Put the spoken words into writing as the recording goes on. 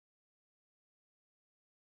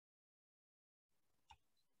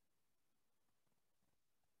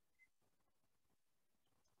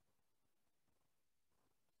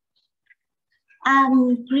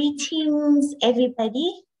Greetings,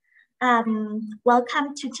 everybody.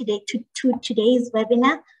 Welcome to today's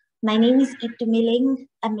webinar. My name is Itumeleng,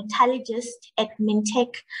 a metallurgist at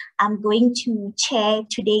Mintech. I'm going to chair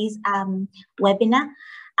today's webinar,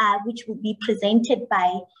 which will be presented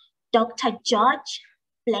by Dr. George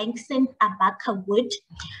Blankson Abaka Wood.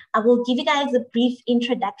 I will give you guys a brief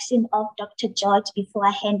introduction of Dr. George before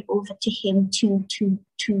I hand over to him to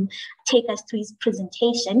take us through his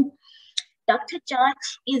presentation. Dr.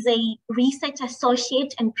 George is a research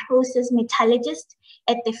associate and process metallurgist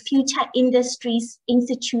at the Future Industries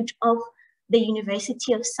Institute of the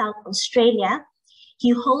University of South Australia. He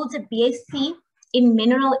holds a BSc in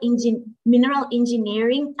mineral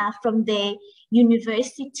engineering from the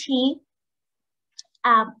University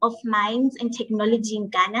of Mines and Technology in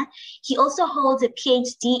Ghana. He also holds a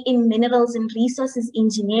PhD in minerals and resources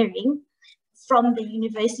engineering from the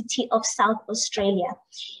University of South Australia.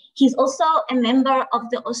 He's also a member of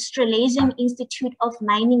the Australasian Institute of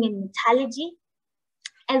Mining and Metallurgy,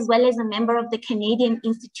 as well as a member of the Canadian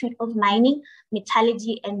Institute of Mining,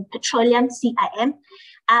 Metallurgy and Petroleum, CIM.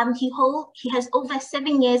 He has over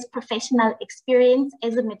 7 years professional experience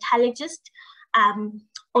as a metallurgist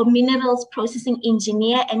or minerals processing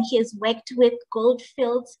engineer, and he has worked with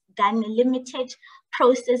Goldfields Ghana Limited,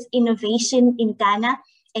 Process Innovation in Ghana,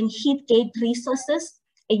 and Heathgate Resources,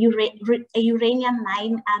 a uranium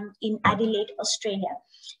mine in Adelaide, Australia.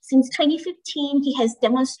 Since 2015, he has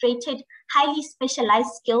demonstrated highly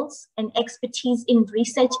specialized skills and expertise in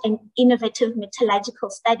research and innovative metallurgical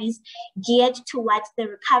studies geared towards the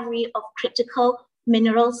recovery of critical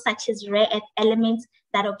minerals such as rare earth elements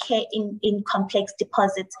that occur in complex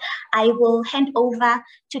deposits. I will hand over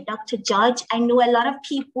to Dr. George. I know a lot of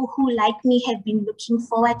people who, like me, have been looking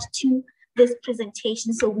forward to this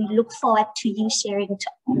presentation, so we look forward to you sharing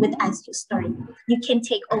with us your story. You can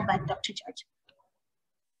take over, Dr. George.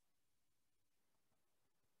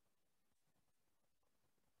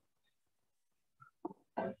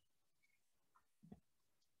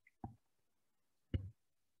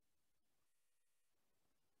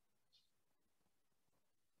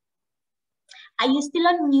 Are you still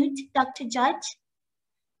on mute, Dr. George?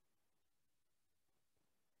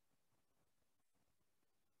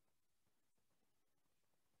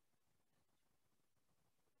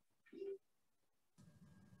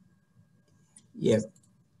 Yes,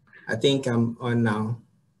 I think I'm on now.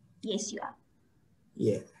 Yes, you are.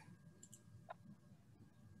 Yeah.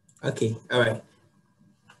 Okay, all right.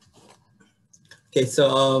 Okay,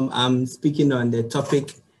 so I'm speaking on the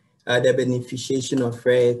topic, the beneficiation of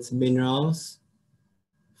rare earth minerals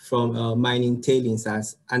from mining tailings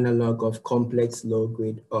as analog of complex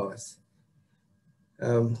low-grade ores.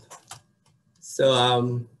 So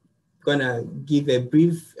I'm gonna give a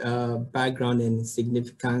brief background and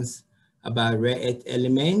significance about rare earth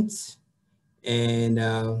elements and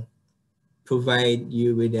provide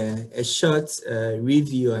you with a short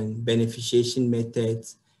review on beneficiation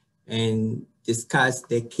methods and discuss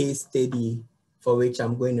the case study for which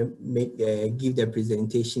I'm going to give the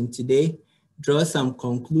presentation today, draw some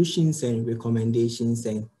conclusions and recommendations,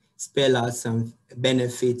 and spell out some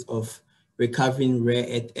benefits of recovering rare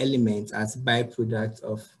earth elements as byproduct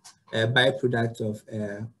of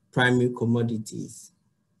primary commodities.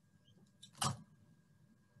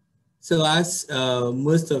 So as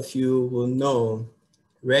most of you will know,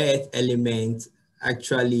 rare earth elements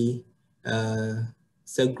actually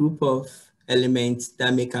it's a group of elements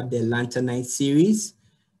that make up the lanthanide series,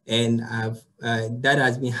 and that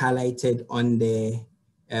has been highlighted on the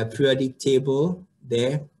periodic table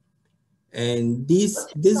there. And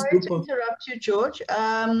Sorry to interrupt you, George.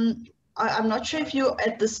 I'm not sure if you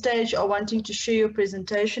at this stage are wanting to share your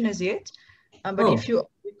presentation as yet, but if we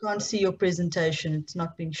can't see your presentation, it's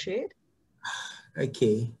not being shared.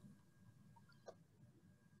 Okay.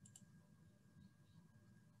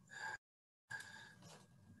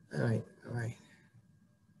 All right, all right.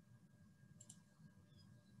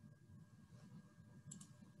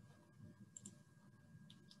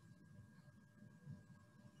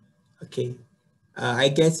 Okay, I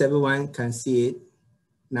guess everyone can see it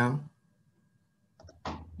now.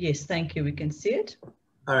 Yes, thank you. We can see it.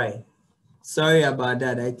 All right. Sorry about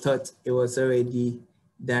that. I thought it was already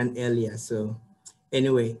done earlier. So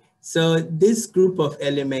anyway, so this group of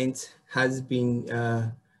elements has been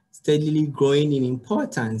steadily growing in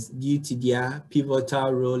importance due to their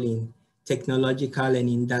pivotal role in technological and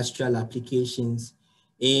industrial applications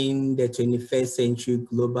in the 21st century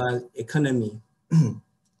global economy.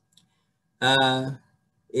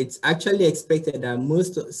 It's actually expected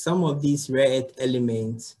that some of these rare earth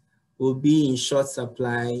elements will be in short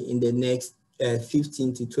supply in the next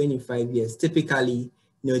 15 to 25 years, typically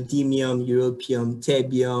neodymium, europium,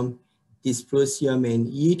 terbium, dysprosium, and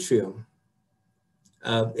yttrium.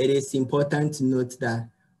 It is important to note that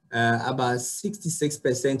about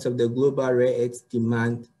 66% of the global rare earth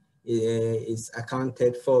demand is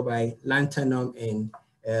accounted for by lanthanum and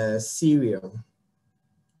cerium.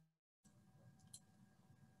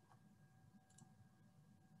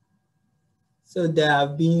 So there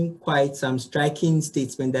have been quite some striking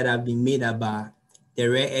statements that have been made about the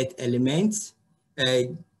rare earth elements.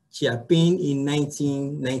 Japan in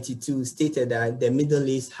 1992 stated that the Middle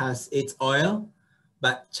East has its oil,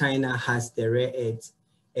 but China has the rare earth.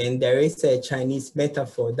 And there is a Chinese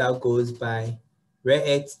metaphor that goes by rare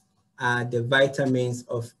earths are the vitamins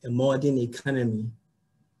of a modern economy.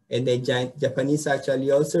 And the Japanese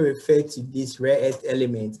actually also refer to these rare earth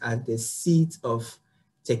elements as the seeds of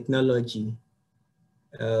technology.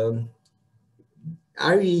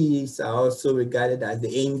 REs are also regarded as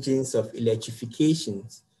the engines of electrification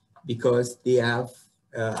because they have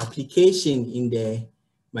application in the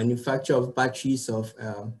manufacture of batteries of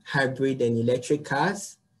hybrid and electric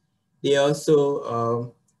cars. They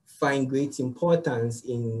also find great importance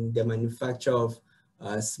in the manufacture of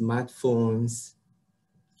smartphones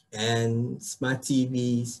and smart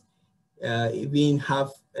TVs. Even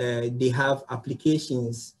they have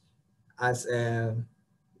applications as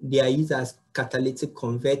they are used as catalytic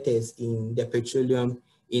converters in the petroleum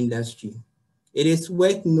industry. It is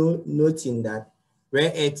worth noting that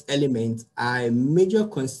rare earth elements are a major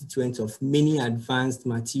constituent of many advanced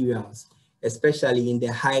materials, especially in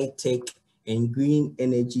the high-tech and green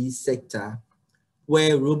energy sector,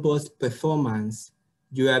 where robust performance,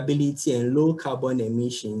 durability, and low carbon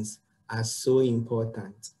emissions are so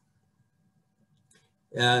important.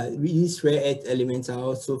 These rare earth elements are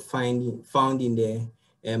also found in the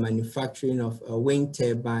manufacturing of wind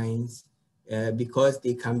turbines because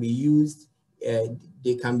they can be used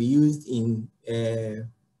in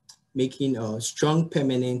making strong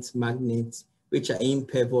permanent magnets which are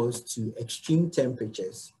impervious to extreme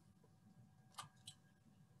temperatures.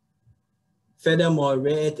 Furthermore,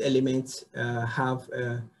 rare earth elements have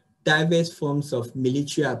diverse forms of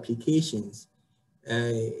military applications.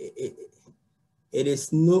 It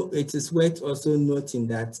is worth also noting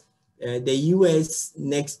that the US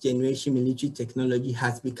next generation military technology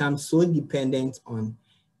has become so dependent on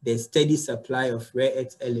the steady supply of rare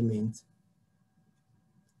earth elements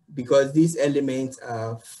because these elements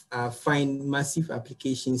find massive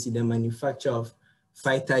applications in the manufacture of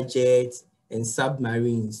fighter jets and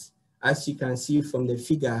submarines. As you can see from the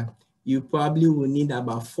figure, you probably will need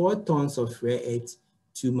about 4 tons of rare earth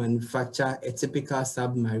to manufacture a typical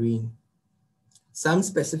submarine. Some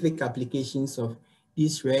specific applications of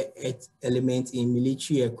these rare earth elements in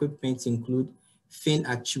military equipment include fin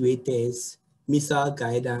actuators, missile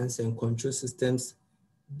guidance and control systems,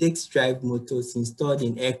 disc drive motors installed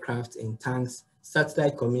in aircraft and tanks,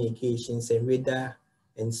 satellite communications, and radar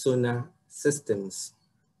and sonar systems.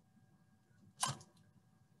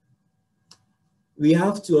 We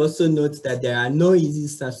have to also note that there are no easy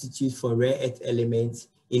substitutes for rare earth elements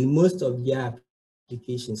in most of their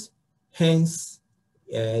applications. Hence,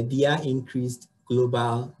 their increased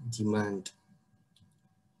global demand.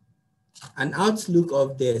 An outlook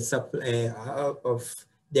of the supply of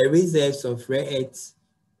the reserves of rare earths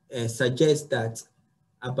suggests that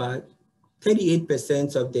about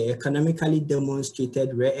 38% of the economically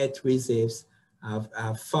demonstrated rare earth reserves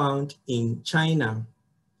are found in China,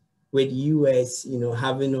 with US,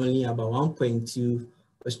 having only about 1.2,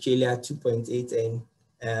 Australia 2.8,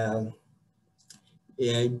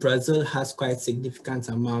 and Brazil has quite significant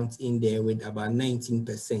amounts in there with about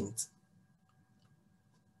 19%.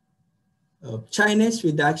 China's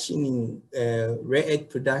reduction in rare earth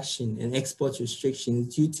production and export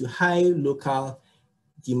restrictions due to high local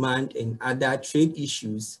demand and other trade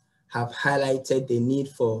issues have highlighted the need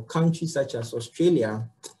for countries such as Australia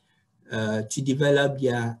to develop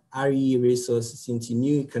their RE resources into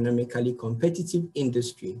new economically competitive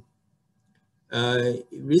industry.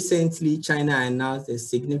 Recently, China announced a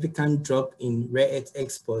significant drop in rare earth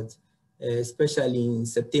exports, especially in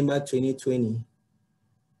September 2020.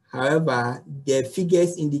 However, the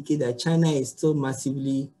figures indicate that China is still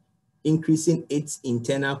massively increasing its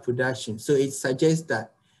internal production. So it suggests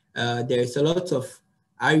that there is a lot of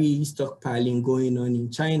RE stockpiling going on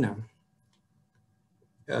in China.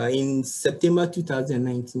 In September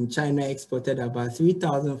 2019, China exported about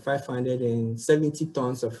 3,570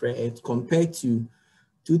 tons of rare earth compared to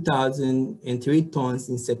 2,003 tons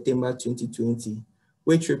in September 2020,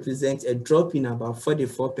 which represents a drop in about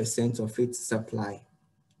 44% of its supply.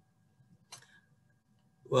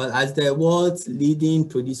 Well, as the world's leading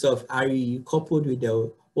producer of RE, coupled with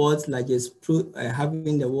the world's largest,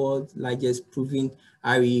 having the world's largest proven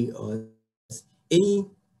RE, or any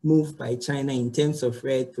move by China in terms of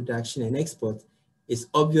rare earth production and export is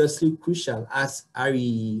obviously crucial, as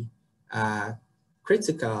RE are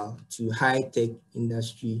critical to high-tech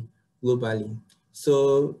industry globally.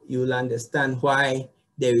 So you'll understand why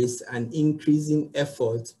there is an increasing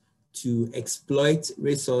effort to exploit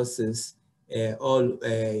resources all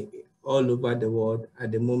over the world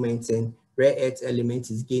at the moment, and rare earth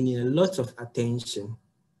element is gaining a lot of attention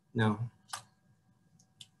now.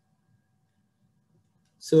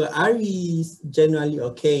 So REs generally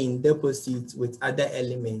occur in deposits with other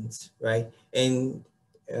elements, right? And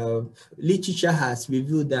literature has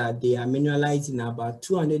revealed that they are mineralized in about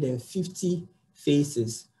 250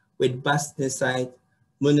 phases, with bastnäsite,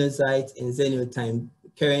 monazite, and xenotime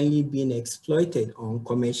currently being exploited on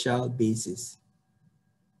commercial basis.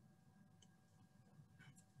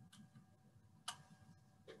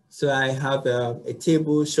 So I have a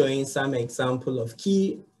table showing some example of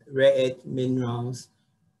key rare earth minerals,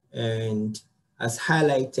 and as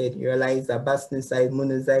highlighted, you realize that bastnäsite,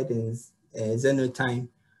 monazite, and xenotime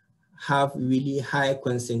have really high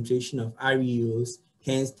concentration of REOs,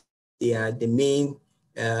 hence they are the main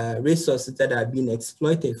resources that are being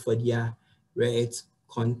exploited for their rare earth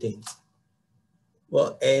content.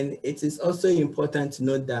 Well, and it is also important to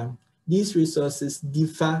note that these resources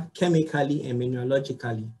differ chemically and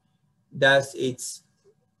mineralogically. Thus, it's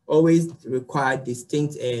always require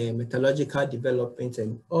distinct metallurgical development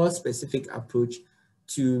and or specific approach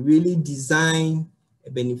to really design a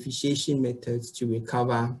beneficiation methods to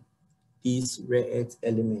recover these rare earth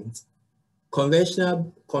elements.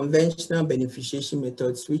 Conventional beneficiation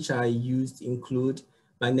methods which are used include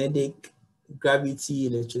magnetic, gravity,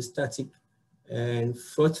 electrostatic, and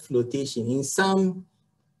froth flotation. In some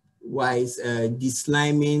wise,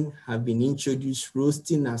 desliming have been introduced,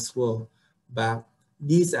 roasting as well, but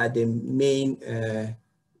these are the main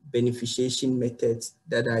beneficiation methods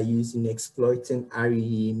that are used in exploiting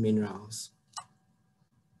RE minerals.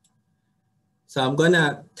 So I'm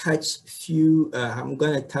gonna touch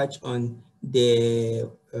on the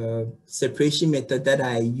separation method that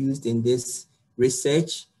I used in this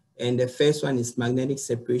research. And the first one is magnetic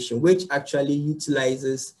separation, which actually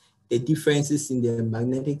utilizes the differences in the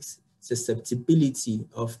magnetic susceptibility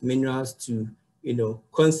of minerals to,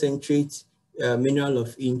 concentrate mineral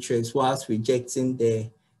of interest whilst rejecting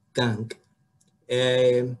the gangue.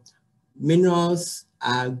 Minerals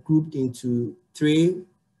are grouped into three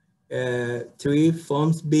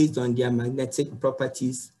forms based on their magnetic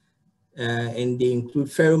properties, and they include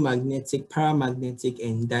ferromagnetic, paramagnetic,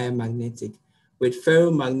 and diamagnetic. With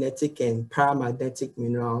ferromagnetic and paramagnetic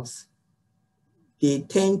minerals, they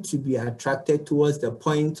tend to be attracted towards the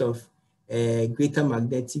point of greater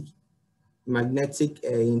magnetic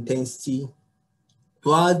intensity,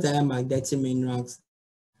 while diamagnetic minerals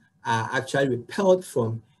are actually repelled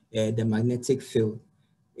from the magnetic field.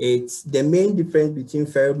 It's the main difference between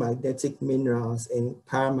ferromagnetic minerals and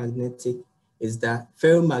paramagnetic is that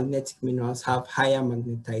ferromagnetic minerals have higher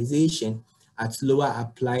magnetization at lower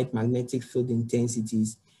applied magnetic field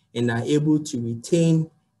intensities and are able to retain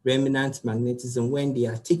remnant magnetism when they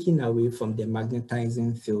are taken away from the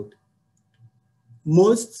magnetizing field.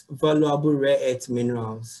 Most valuable rare earth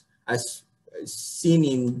minerals, as seen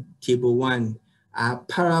in table 1, are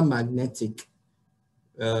paramagnetic.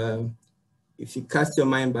 If you cast your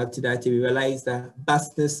mind back to that, you realize that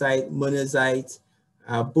bastnäsite, monazite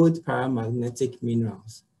are both paramagnetic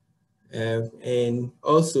minerals. And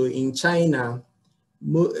also in China,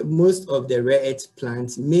 most of the rare earth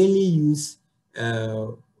plants mainly use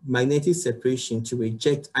magnetic separation to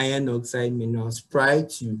reject iron oxide minerals prior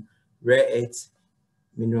to rare earth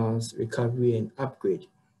minerals recovery and upgrade.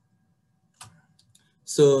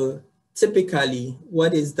 So typically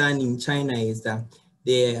what is done in China is that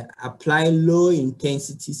they apply low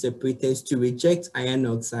intensity separators to reject iron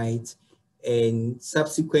oxide and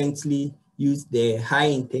subsequently use the high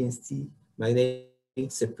intensity magnetic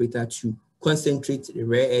separator to concentrate the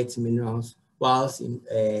rare earth minerals, whilst in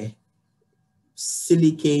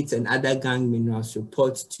silicates and other gangue minerals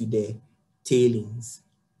report to the tailings.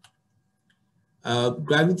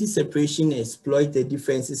 Gravity separation exploits the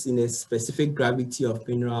differences in a specific gravity of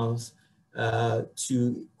minerals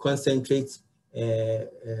to concentrate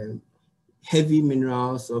heavy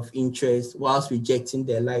minerals of interest whilst rejecting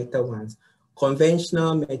the lighter ones.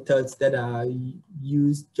 Conventional methods that are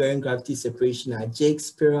used during gravity separation are Jake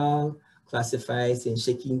spiral, classifiers, and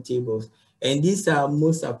shaking tables. And these are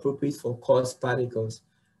most appropriate for coarse particles.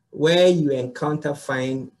 Where you encounter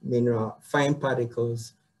fine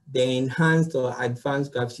particles, the enhanced or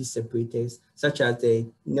advanced gravity separators, such as the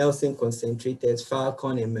Nelson concentrators,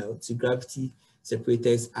 Falcon, and multi-gravity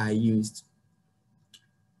separators are used.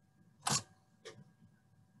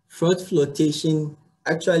 Froth flotation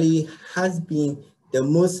actually has been the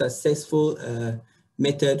most successful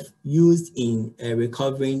method used in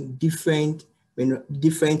recovering different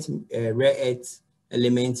rare earth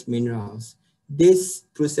element minerals. This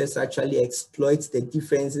process actually exploits the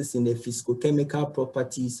differences in the physicochemical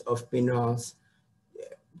properties of minerals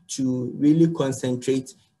to really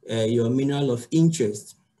concentrate your mineral of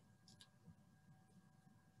interest.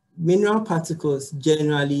 Mineral particles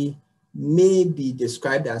generally may be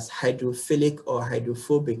described as hydrophilic or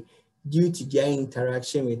hydrophobic due to their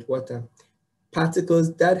interaction with water.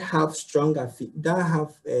 Particles that have strong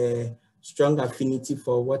affinity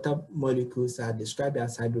for water molecules are described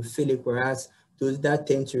as hydrophilic, whereas those that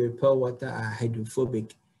tend to repel water are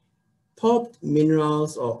hydrophobic. Pulped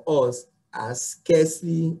minerals or ores are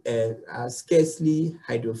scarcely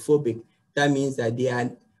hydrophobic. That means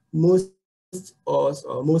that most ores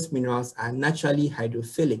or most minerals are naturally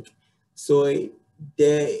hydrophilic. So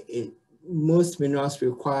most minerals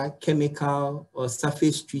require chemical or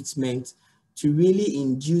surface treatment to really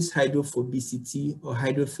induce hydrophobicity or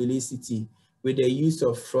hydrophilicity with the use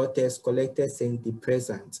of frothers, collectors, and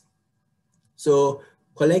depressants. So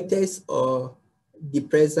collectors or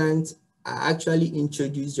depressants are actually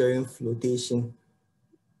introduced during flotation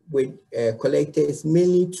with collectors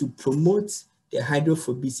mainly to promote the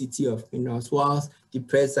hydrophobicity of minerals, whilst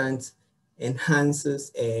depressants enhance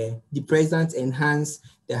the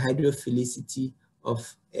hydrophilicity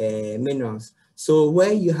of minerals. So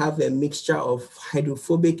where you have a mixture of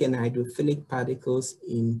hydrophobic and hydrophilic particles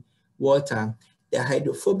in water, the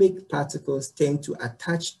hydrophobic particles tend to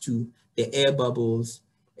attach to the air bubbles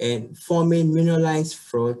and forming mineralized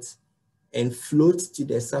froth and float to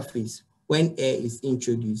the surface when air is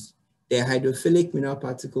introduced. The hydrophilic mineral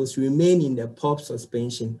particles remain in the pulp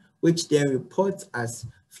suspension, which then reports as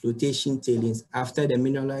flotation tailings after the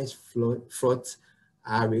mineralized froth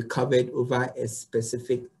are recovered over a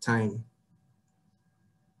specific time.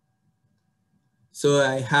 So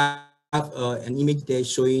I have an image there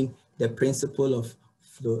showing the principle of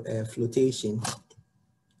flotation.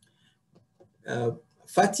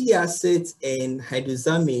 Fatty acids and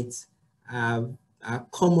hydroxamates are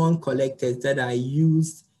common collectors that are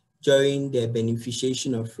used during the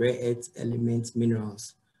beneficiation of rare earth element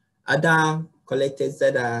minerals. Other collectors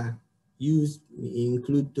that are used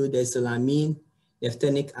include dodecylamine,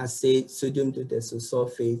 naphthenic acid, sodium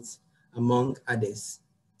dodecysulfate, among others.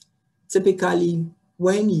 Typically,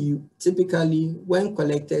 when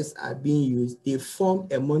collectors are being used, they form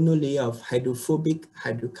a monolayer of hydrophobic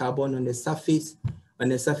hydrocarbon on the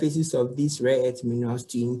surfaces of these rare earth minerals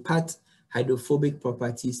to impart hydrophobic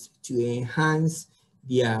properties to enhance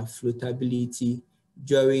their floatability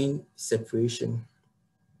during separation.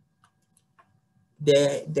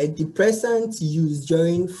 The depressant used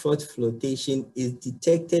during froth flotation is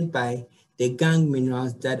detected by the gangue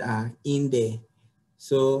minerals that are in there.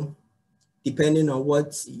 So depending on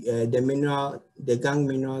what the gangue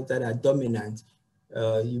minerals that are dominant,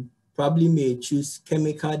 you probably may choose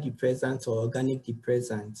chemical depressants or organic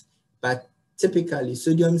depressants. But typically,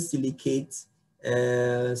 sodium silicate,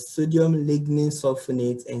 sodium lignin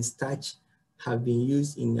sulfonate, and starch have been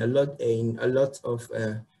used in a lot of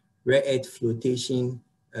rare earth flotation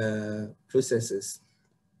processes.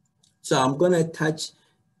 So I'm going to touch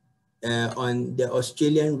on the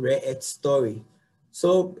Australian rare earth story.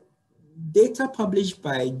 So data published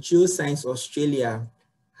by Geoscience Australia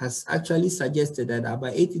has actually suggested that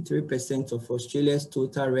about 83% of Australia's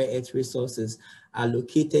total rare earth resources are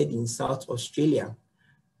located in South Australia.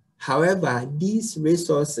 However, these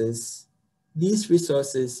resources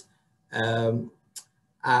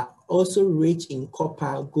are also rich in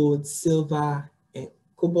copper, gold, silver, and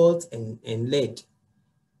cobalt, and lead.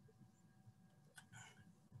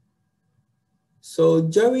 So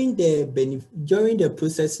during the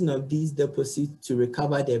processing of these deposits to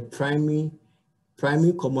recover the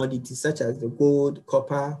primary commodities such as the gold,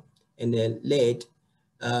 copper, and the lead,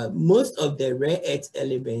 most of the rare earth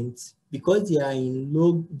elements, because they are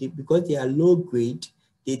low grade,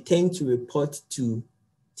 they tend to report to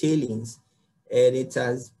tailings. And it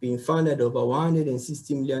has been found that over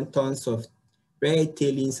 160 million tons of rare earth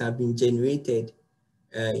tailings have been generated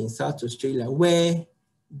in South Australia, where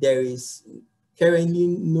there is currently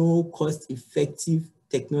no cost-effective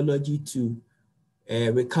technology to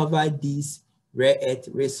recover these rare earth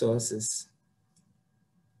resources.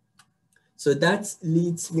 So that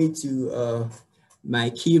leads me to my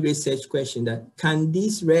key research question: that can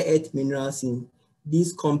these rare earth minerals in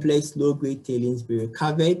these complex low-grade tailings be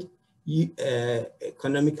recovered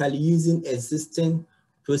economically using existing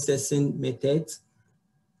processing methods.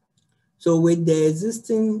 So with the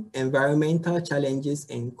existing environmental challenges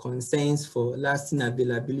and concerns for lasting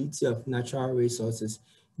availability of natural resources,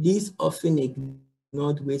 these often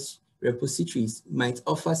ignored waste repositories might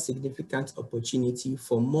offer significant opportunity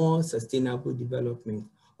for more sustainable development,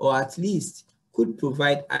 or at least could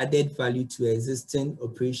provide added value to existing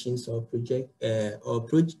operations or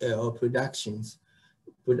production.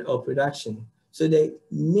 So the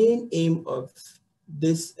main aim of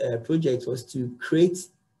this project was to create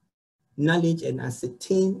knowledge and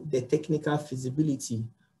ascertain the technical feasibility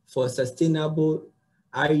for sustainable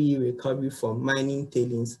RE recovery from mining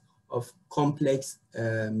tailings of complex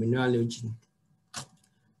mineralogy.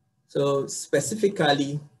 So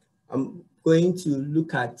specifically, I'm going to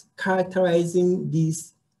look at characterizing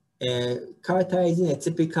a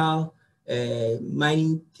typical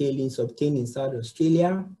mining tailings obtained in South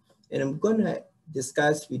Australia, and I'm going to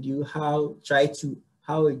discuss with you how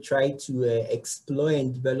we try to explore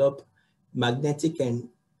and develop magnetic and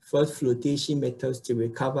force flotation methods to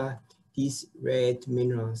recover these rare earth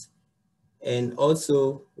minerals. And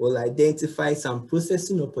also we'll identify some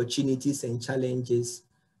processing opportunities and challenges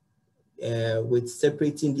with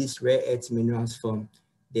separating these rare earth minerals from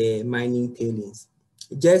the mining tailings.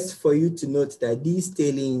 Just for you to note that these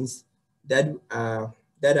tailings that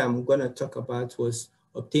I'm going to talk about was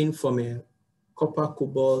obtained from a copper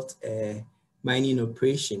cobalt mining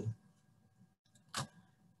operation.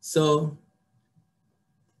 So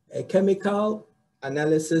a chemical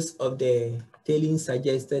analysis of the tailings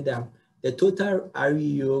suggested that the total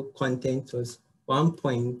REO content was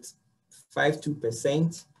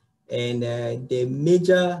 1.52%, and the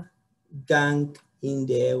major gangue in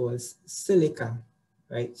there was silica,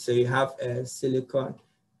 right? So you have silicon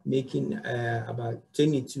making about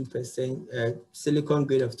 22%, silicon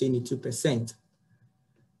grade of 22%.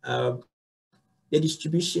 The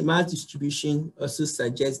mass distribution also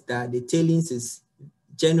suggests that the tailings is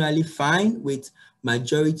generally fine, with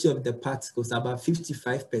majority of the particles, about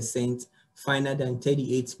 55%, finer than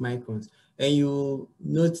 38 microns. And you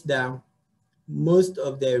note that most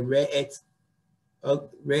of the rare earth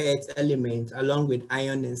elements, along with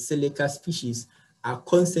iron and silica species, are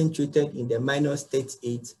concentrated in the minus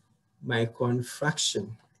 38 micron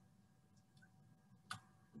fraction.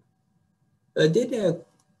 I did a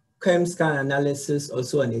chem-scan analysis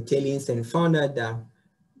also on the tailings and found out that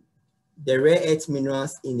the rare earth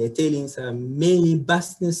minerals in the tailings are mainly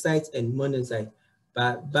bastnasite and monazite,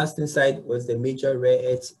 but bastnasite was the major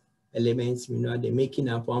rare earth elements mineral, they're making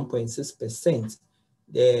up 1.6%.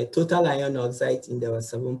 The total iron oxide in there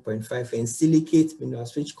was 7.5, and silicate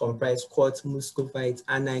minerals, which comprise quartz, muscovite,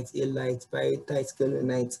 annite, illite, pyrite,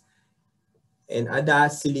 kaolinite, and other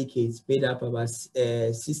silicates made up about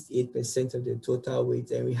 68% of the total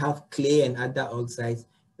weight. And we have clay and other oxides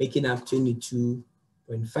making up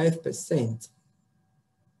 22.5%.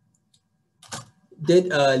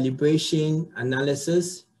 Did a liberation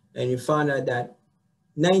analysis, and we found out that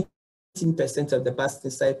 19% of the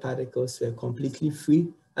bastnasite particles were completely free,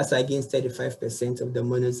 as against 35% of the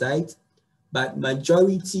monazite, but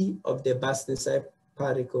majority of the bastnasite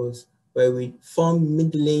particles were with formed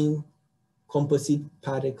middling composite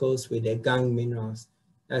particles with the gangue minerals.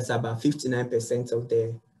 That's about 59% of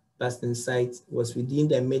the bastnasite was within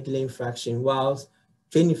the middling fraction, whilst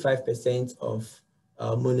 25% of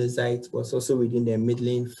monazite was also within the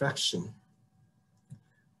middling fraction.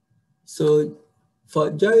 So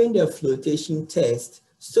during the flotation test,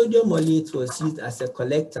 sodium molybdate was used as a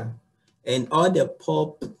collector, and all the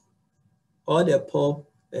pulps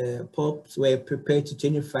were prepared to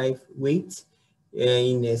 25 weight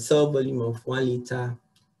in a cell volume of 1 liter.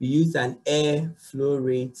 We used an air flow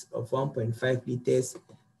rate of 1.5 liters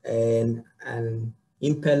and an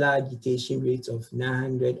impeller agitation rate of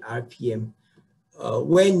 900 RPM.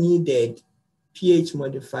 When needed, pH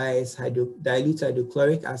modifiers, dilute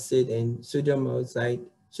hydrochloric acid and sodium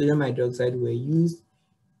hydroxide were used,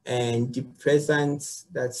 and depressants,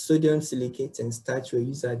 that sodium silicate and starch, were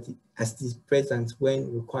used as depressants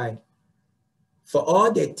when required. For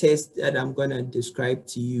all the tests that I'm going to describe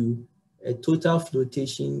to you, a total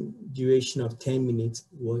flotation duration of 10 minutes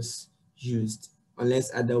was used,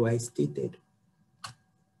 unless otherwise stated.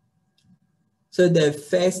 So the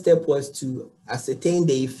first step was to ascertain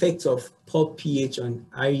the effect of pulp pH on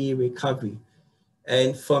RE recovery.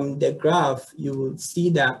 And from the graph, you will see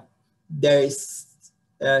that there is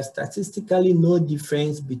statistically no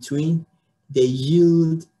difference between the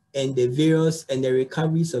yield and the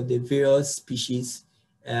recoveries of the various species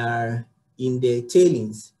in the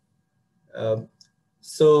tailings.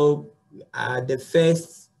 So the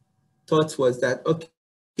first thought was that,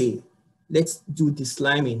 okay, let's do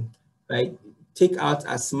desliming, right? Take out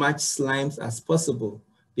as much slimes as possible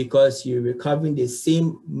because you're recovering the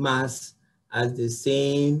same mass as the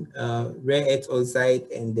same rare earth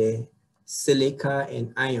oxide and the silica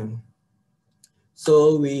and iron.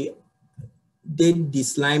 So we did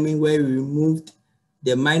desliming where we removed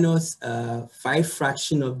the -5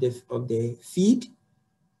 fraction of the feed,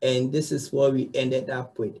 and this is what we ended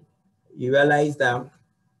up with. You realize that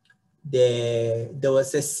there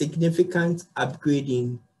was a significant upgrade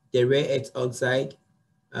in the rare earth oxide.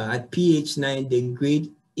 At pH 9, the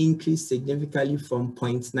grade increased significantly from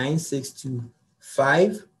 0.96 to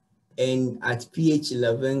 5, and at pH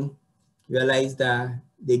 11, realized that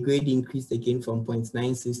the grade increased again from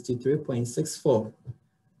 0.96 to 3.64.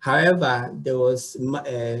 However, there was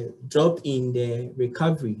a drop in the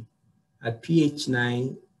recovery. At pH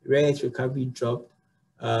 9, rare earth recovery dropped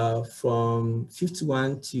from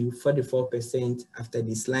 51 to 44% after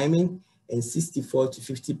desliming and 64 to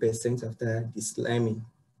 50% after desliming.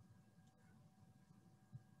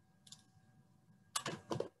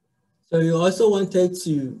 So we also wanted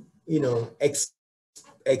to,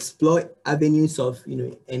 explore avenues of,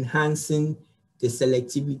 enhancing the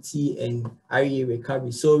selectivity and REA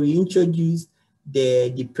recovery. So we introduced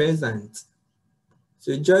the depressant.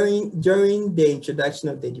 So during the introduction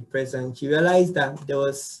of the depressant, you realized that there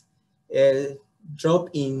was a drop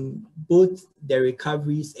in both the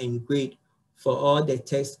recoveries and grade for all the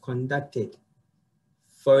tests conducted.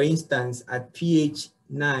 For instance, at pH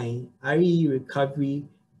 9, REE recovery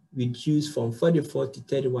reduced from 44 to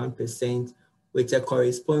 31% with a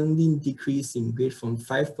corresponding decrease in grade from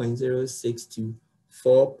 5.06 to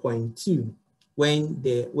 4.2 when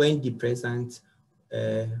depressants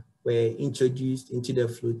were introduced into the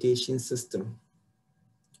flotation system.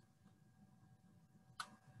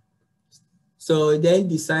 So then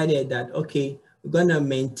decided that, okay, we're gonna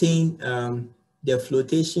maintain the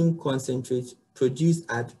flotation concentrate produced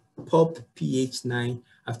at pulp pH 9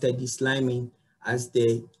 after desliming as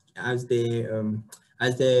the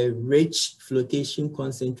rich flotation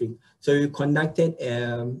concentrate. So we conducted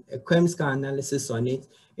a chemical analysis on it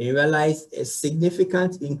and realized a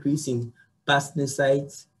significant increase in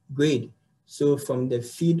bastnäsite grade. So from the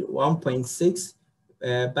feed 1.6,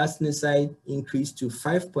 bastnäsite increased to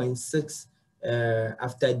 5.6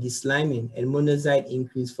 after desliming, and monazite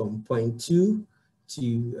increased from 0.2 to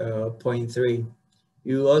 0.3.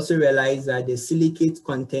 You also realize that the silicate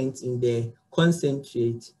content in the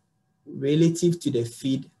concentrate relative to the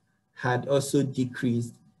feed had also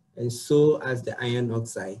decreased, and so as the iron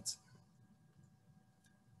oxide.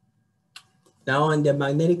 Now on the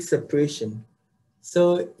magnetic separation.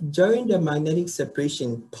 So during the magnetic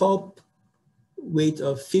separation, pulp weight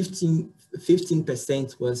of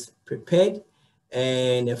 15% was prepared,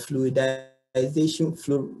 and a fluidization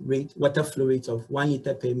flow rate, water flow rate of 1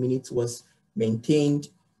 liter per minute was maintained.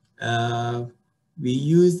 We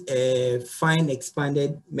used a fine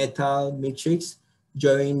expanded metal matrix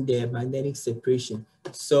during the magnetic separation.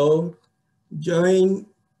 So during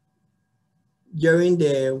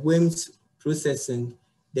the WIMS processing,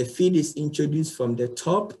 the feed is introduced from the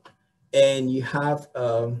top, and you have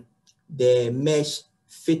the mesh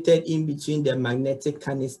fitted in between the magnetic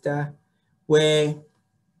canister where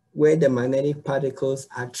the magnetic particles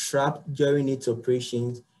are trapped during its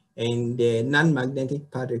operations, and the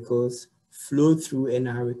non-magnetic particles flow through and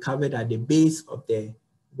are recovered at the base of the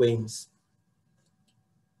wings.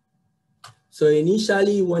 So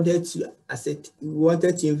initially we wanted to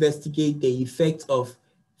investigate the effect of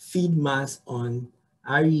feed mass on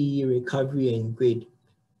REE recovery and grade.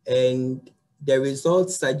 And the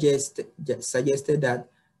results suggested that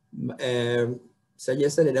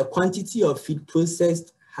the quantity of feed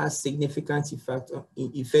processed has significant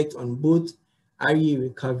effect on both REE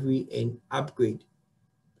recovery and upgrade.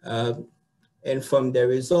 And from the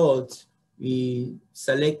results, we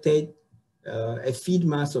selected a feed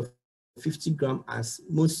mass of 50 grams as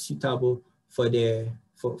most suitable for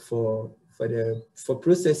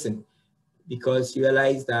processing, because you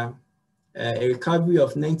realize that a recovery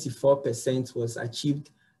of 94% was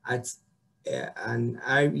achieved at an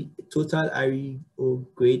total REO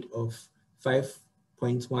grade of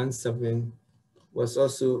 5.17 was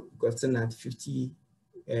also gotten at 50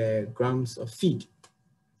 grams of feed.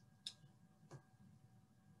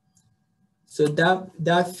 So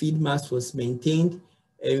that feed mass was maintained,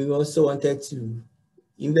 and we also wanted to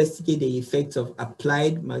investigate the effects of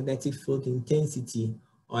applied magnetic field intensity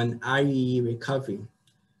on REE recovery.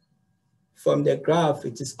 From the graph,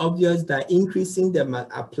 it is obvious that increasing the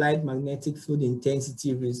applied magnetic field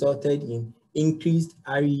intensity resulted in increased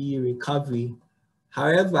REE recovery.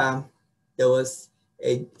 However, there was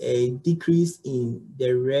a decrease in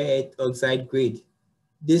the rare earth oxide grade.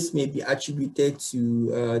 This may be attributed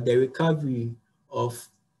to the recovery of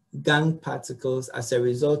gangue particles as a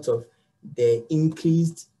result of the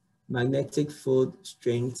increased magnetic field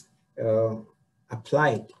strength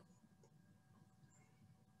applied.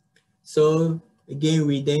 So again,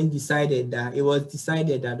 we then decided that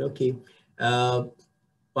okay,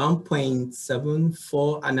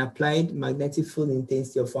 1.74, an applied magnetic field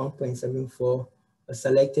intensity of 1.74 was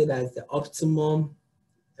selected as the optimum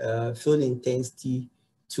field intensity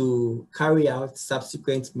to carry out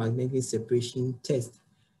subsequent magnetic separation test.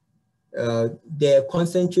 The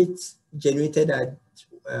concentrate generated at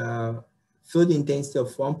field intensity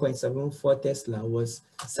of 1.74 Tesla was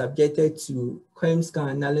subjected to quantum scan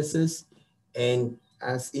analysis, and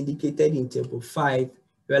as indicated in table 5,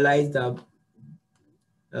 realized that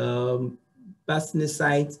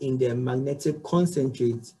bastnasite in the magnetic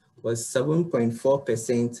concentrate was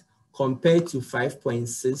 7.4% compared to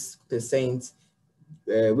 5.6%,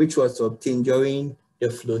 which was obtained during the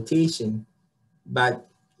flotation. But,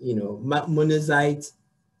 you know, monazite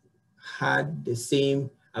had the same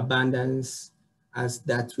abundance as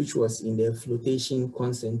that which was in the flotation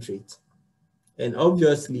concentrate. And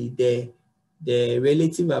obviously, the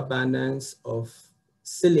relative abundance of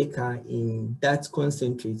silica in that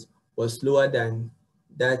concentrate was lower than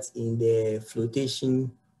that in the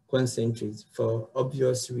flotation concentrate for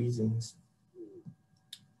obvious reasons.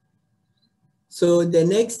 So the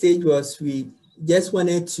next stage was we just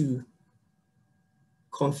wanted to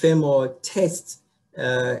confirm or test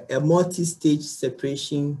a multi-stage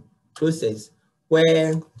separation process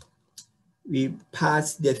where we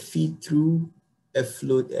pass the feed through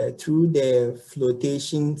through the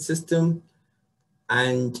flotation system,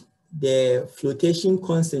 and the flotation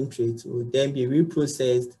concentrate will then be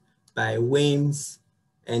reprocessed by WAMS,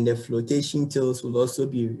 and the flotation tails will also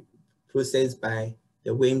be processed by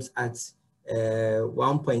the WAMS at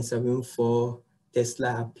 1.74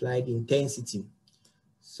 Tesla applied intensity.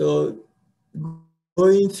 So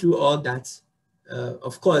going through all that,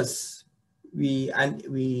 of course, we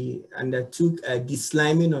undertook a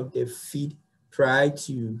desliming of the feed prior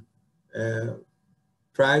to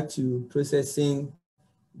processing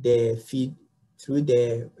the feed through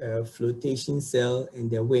the flotation cell and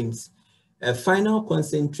the WAMS. A final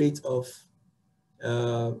concentrate at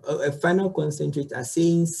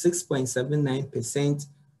saying 6.79%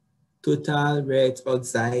 total rare earth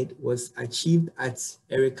oxide was achieved at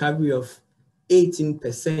a recovery of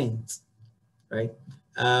 18%, right?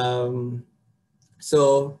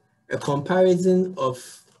 So a comparison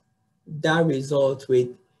of that result with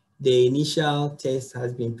the initial test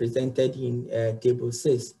has been presented in table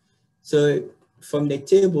 6. So from the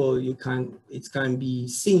table, it can be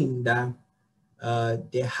seen that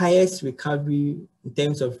the highest recovery in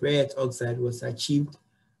terms of rare earth oxide was achieved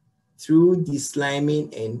through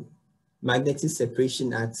desliming and magnetic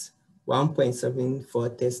separation at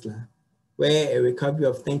 1.74 Tesla, where a recovery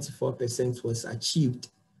of 94% was achieved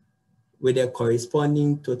with a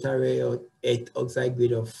corresponding total rare earth oxide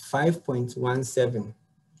grade of 5.17.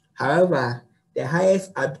 However, the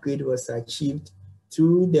highest upgrade was achieved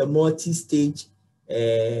through the multi-stage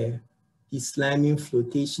desliming,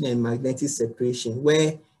 flotation, and magnetic separation,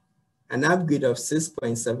 where an upgrade of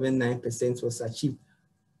 6.79% was achieved,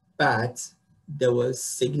 but there was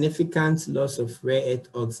significant loss of rare earth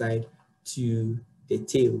oxide to the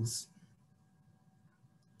tails.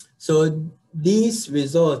 So these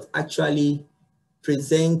results actually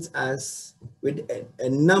present us with a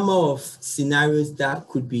number of scenarios that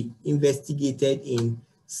could be investigated in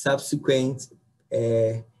subsequent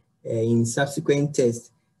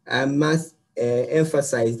tests. I must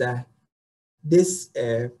emphasize that this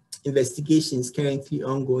investigation is currently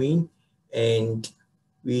ongoing, and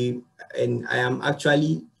I am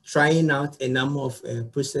actually trying out a number of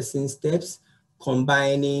processing steps,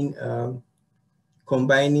 combining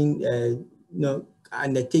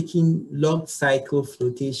undertaking log cycle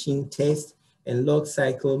flotation test and log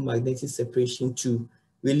cycle magnetic separation to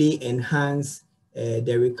really enhance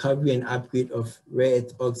the recovery and upgrade of rare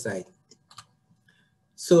earth oxide.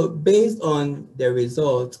 So based on the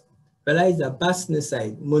result, realize that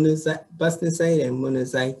bastnasite and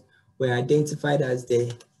monazite were identified as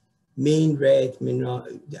the main rare earth mineral,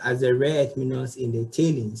 as the rare earth minerals in the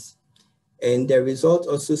tailings. And the result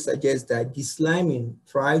also suggests that desliming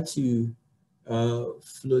prior to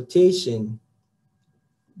flotation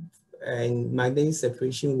and magnetic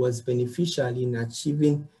separation was beneficial in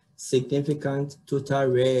achieving significant total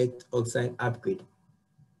rare earth oxide upgrade.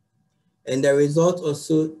 And the result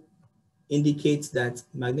also indicates that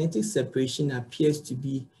magnetic separation appears to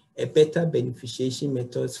be a better beneficiation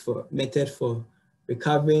method for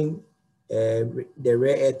recovering the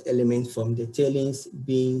rare earth elements from the tailings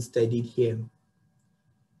being studied here.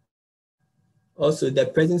 Also, the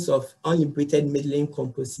presence of unliberated middling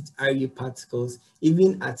composite RE particles,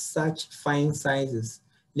 even at such fine sizes,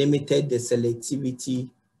 limited the selectivity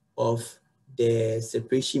of the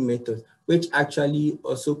separation method, which actually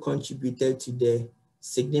also contributed to the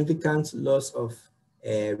significant loss of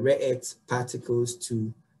rare earth particles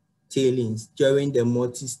to tailings during the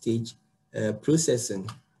multi-stage processing.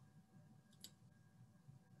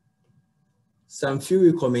 Some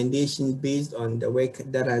few recommendations based on the work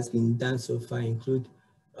that has been done so far include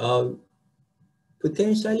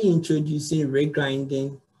potentially introducing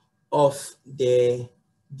regrinding of the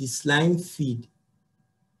slime feed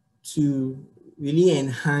to really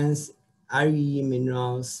enhance RE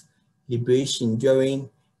minerals liberation during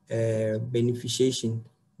beneficiation.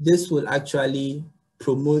 This will actually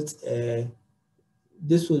promote the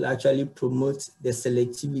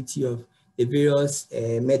selectivity of the various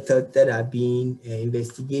methods that are being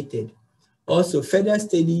investigated. Also, further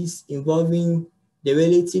studies involving the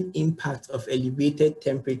relative impact of elevated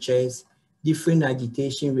temperatures, different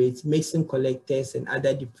agitation rates, mixing collectors and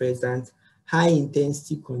other depressants, high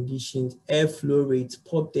intensity conditions, airflow rates,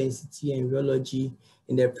 pulp density and rheology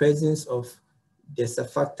in the presence of the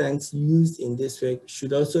surfactants used in this work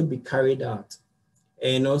should also be carried out.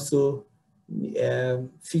 And also,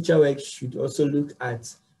 future work should also look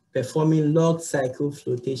at performing log cycle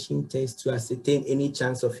flotation tests to ascertain any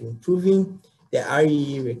chance of improving the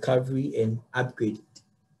RE recovery and upgrade.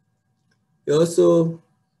 We also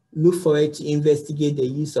look forward to investigate the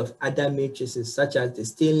use of other matrices such as the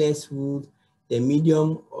stainless wood, the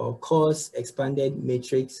medium or coarse expanded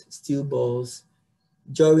matrix steel balls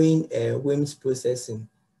during WIMS processing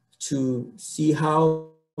to see how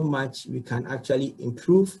much we can actually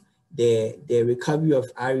improve the recovery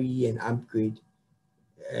of RE and upgrade.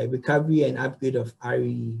 Of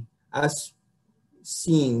RE, as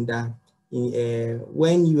seen that when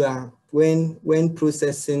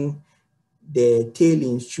processing the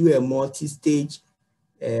tailings through a multi-stage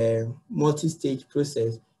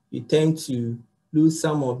process, you tend to lose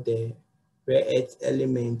some of the rare earth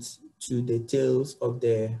elements to the tails of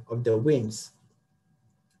the WIMS.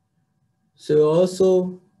 So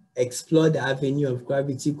also explore the avenue of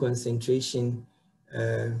gravity concentration,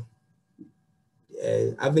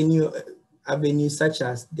 avenues such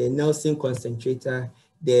as the Nelson concentrator,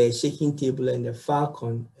 the shaking table and the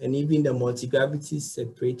Falcon, and even the multi-gravity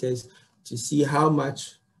separators to see how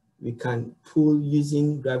much we can pull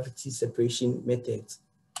using gravity separation methods.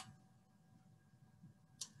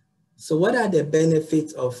 So what are the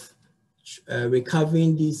benefits of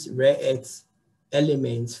recovering these rare earth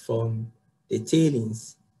elements from the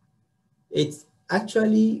tailings? It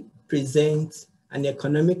actually presents an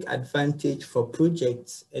economic advantage for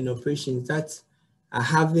projects and operations that are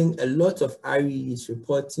having a lot of REs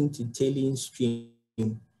reporting to tailings stream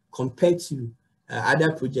compared to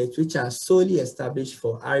other projects which are solely established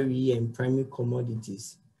for RE and primary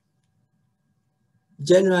commodities.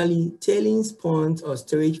 Generally, tailings ponds or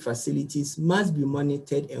storage facilities must be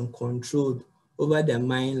monitored and controlled over the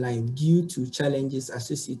mine life due to challenges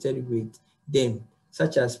associated with them,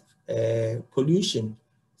 such as pollution.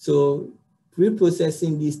 So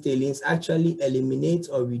reprocessing these tailings actually eliminates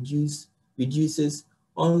or reduces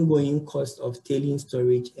ongoing cost of tailings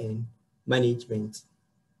storage and management.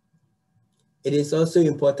 It is also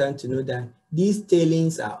important to know that these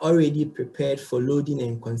tailings are already prepared for loading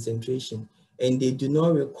and concentration, and they do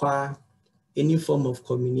not require any form of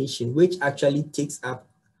comminution, which actually takes up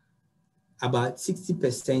about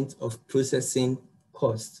 60% of processing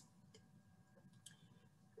costs.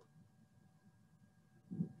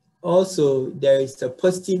 Also, there is a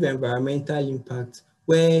positive environmental impact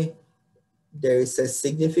where there is a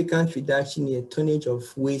significant reduction in the tonnage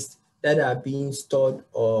of waste that are being stored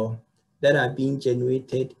or that are being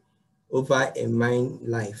generated over a mine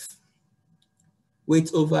life.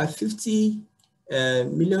 With over 50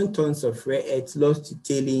 million tons of rare earth lost to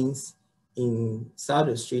tailings in South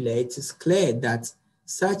Australia, it is clear that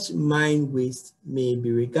such mine waste may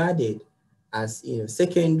be regarded as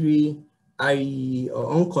secondary RE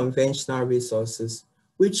or unconventional resources,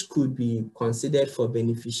 which could be considered for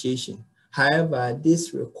beneficiation. However,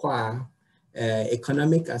 this requires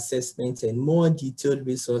economic assessment and more detailed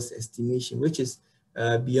resource estimation, which is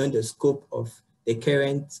beyond the scope of the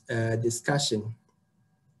current discussion.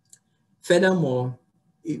 Furthermore,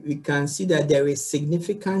 we can see that there is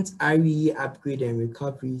significant RE upgrade and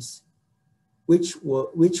recoveries which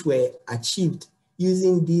were achieved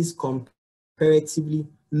using these compounds comparatively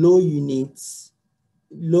low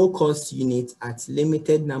cost units at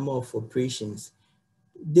limited number of operations.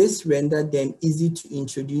 This rendered them easy to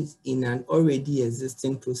introduce in an already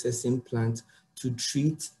existing processing plant to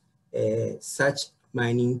treat such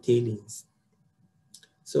mining tailings.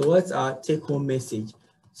 So what's our take-home message?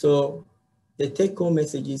 So the take-home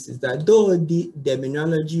message is that though the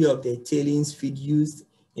mineralogy of the tailings feed used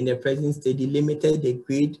in the present study limited the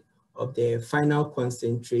grade of the final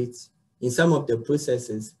concentrates in some of the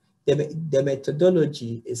processes, the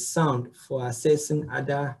methodology is sound for assessing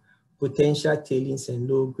other potential tailings and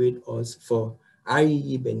low-grade ores for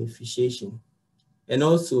REE beneficiation. And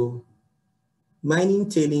also, mining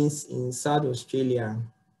tailings in South Australia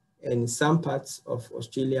and some parts of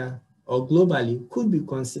Australia or globally could be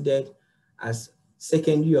considered as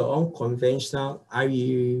secondary or unconventional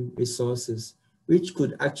REE resources, which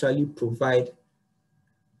could actually provide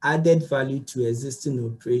added value to existing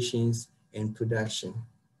operations and production.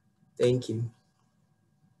 Thank you.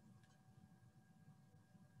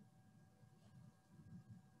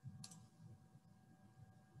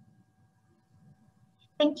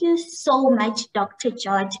 Thank you so much, Dr.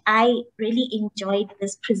 George. I really enjoyed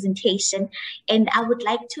this presentation, and I would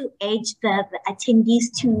like to urge the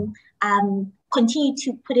attendees to continue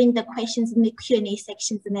to put in the questions in the Q&A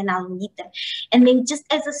sections, and then I'll read them. And then just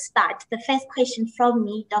as a start, the first question from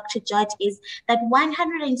me, Dr. George, is that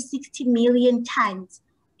 160 million tons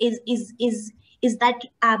is that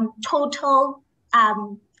total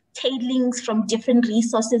tailings from different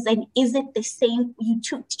resources, and is it the same? Did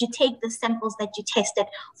you take the samples that you tested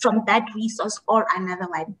from that resource or another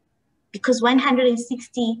one? Because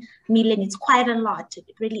 160 million is quite a lot. It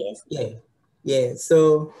really is. Yeah.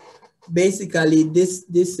 So basically, this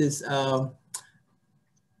is an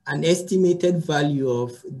estimated value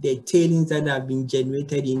of the tailings that have been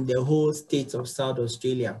generated in the whole state of South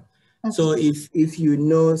Australia. Okay. So if you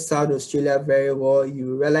know South Australia very well,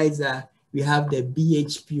 you realize that we have the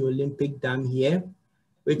BHP Olympic Dam here,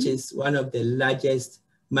 which is one of the largest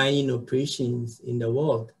mining operations in the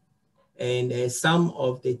world. And some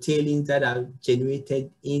of the tailings that are generated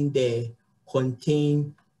in there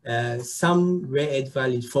contain some rare earth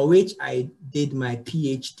values, for which I did my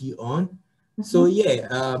PhD on. Mm-hmm. So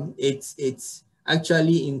yeah, it's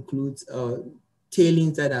actually includes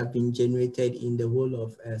tailings that have been generated in the whole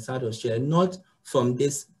of South Australia, not from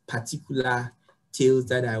this particular tails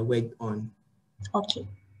that I worked on. Okay.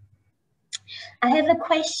 I have a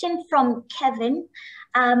question from Kevin.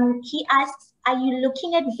 He asks, are you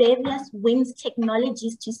looking at various WIMS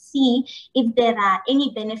technologies to see if there are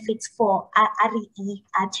any benefits for REE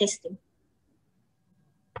testing?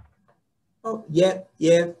 Oh, yeah.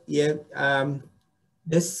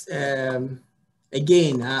 This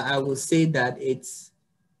again, I will say that it's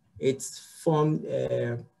formed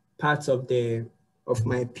part of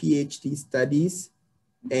my PhD studies,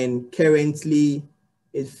 and currently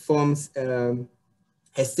it forms a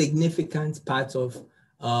significant part of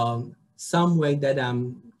some work that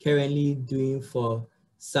I'm currently doing for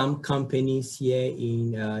some companies here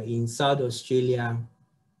in South Australia.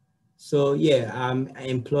 So yeah, I'm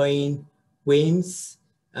employing WIMS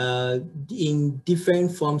in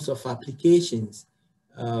different forms of applications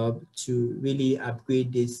to really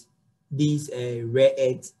upgrade these rare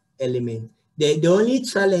earth elements. The only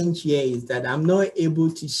challenge here is that I'm not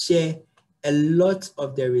able to share a lot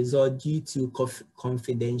of the results due to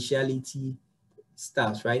confidentiality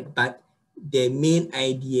stuff, right? But the main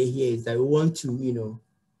idea here is that we want to,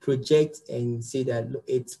 project and say that look,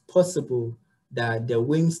 it's possible that the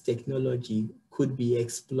WIMS technology could be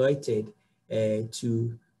exploited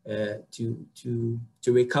to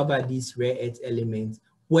recover these rare earth elements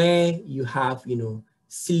where you have,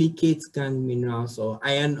 silicate gangue minerals or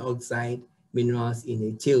iron oxide minerals in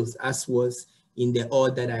the tails, as was in the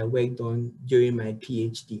ore that I worked on during my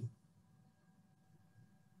PhD.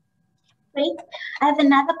 Great. I have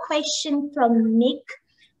another question from Nick.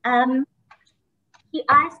 He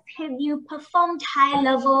asked, have you performed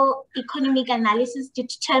high-level economic analysis to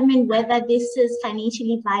determine whether this is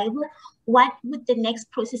financially viable? What would the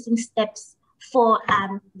next processing steps for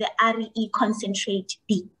the REE concentrate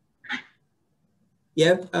be?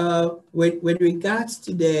 Yep. With regards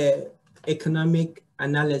to the economic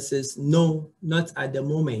analysis, no, not at the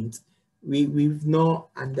moment. We've not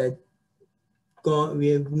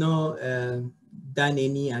done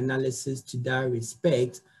any analysis to that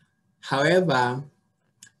respect. However,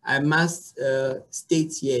 I must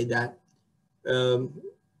state here that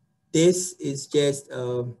this is just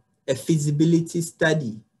a feasibility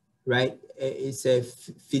study, right? It's a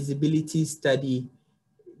feasibility study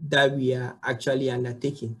that we are actually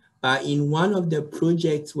undertaking. But in one of the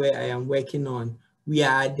projects where I am working on, we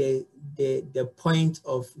are at the point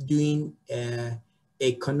of doing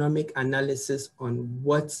economic analysis on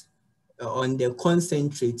on the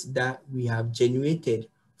concentrates that we have generated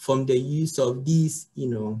from the use of these,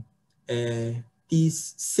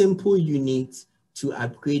 these simple units to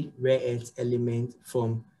upgrade rare earth elements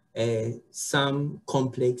from some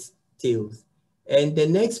complex tails. And the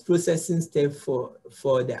next processing step for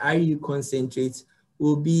the RU concentrates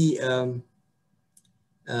will be,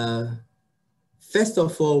 first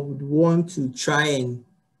of all, would want to try and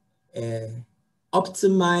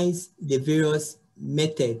optimize the various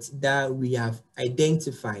methods that we have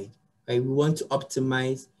identified. Right? We want to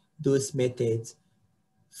optimize those methods.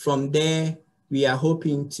 From there, we are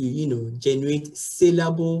hoping to, generate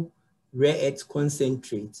sellable rare earth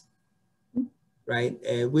concentrate, right?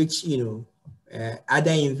 Which,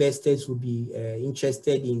 other investors will be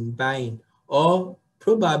interested in buying, or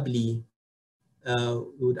probably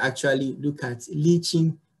would actually look at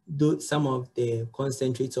leaching some of the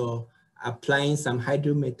concentrates or applying some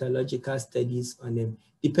hydrometallurgical studies on them,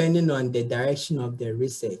 depending on the direction of the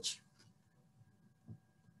research.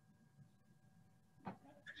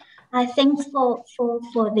 Thanks for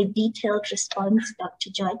the detailed response, Dr.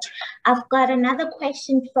 George. I've got another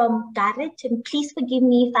question from Garrett, and please forgive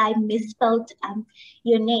me if I misspelled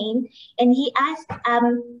your name. And he asked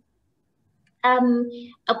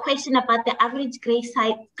a question about the average grain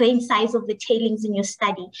size of the tailings in your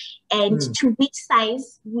study, and to which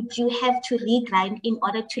size would you have to regrind in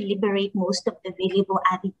order to liberate most of the valuable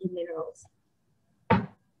RE minerals?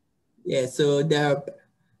 Yeah, so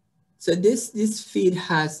this feed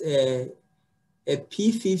has a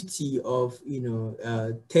P50 of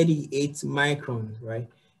 38 microns, right?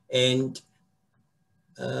 And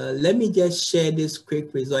let me just share this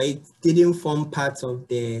quick result. It didn't form part of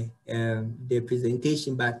the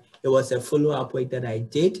presentation, but it was a follow-up work that I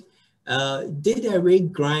did. Did a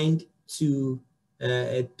rig grind to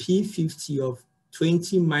a P50 of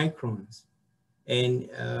 20 microns, and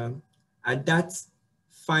at that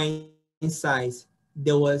fine size,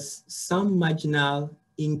 there was some marginal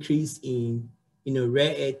increase in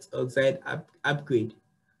rare earth oxide upgrade.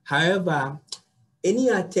 However, any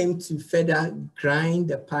attempt to further grind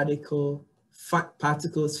the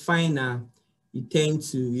particles finer, you tend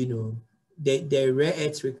to, the rare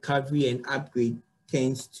earth recovery and upgrade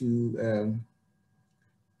tends to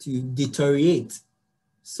deteriorate.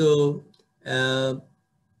 So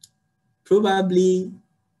probably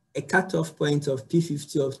a cutoff point of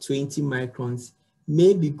P50 of 20 microns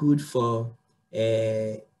may be good for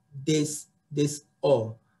this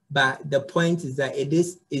ore. But the point is that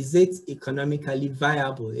is it economically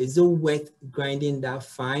viable? Is it worth grinding that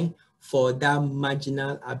fine for that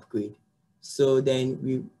marginal upgrade? So then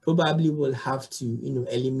we probably will have to,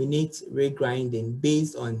 eliminate regrinding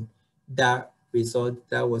based on that result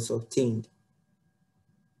that was obtained.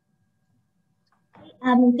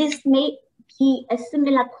 This may be a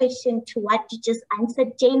similar question to what you just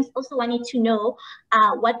answered. James also wanted to know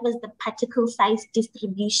what was the particle size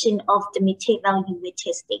distribution of the material you were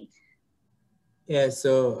testing? Yeah,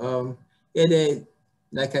 so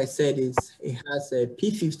like I said, it has a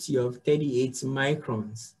P50 of 38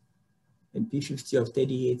 microns,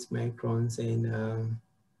 and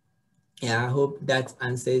yeah, I hope that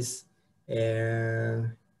answers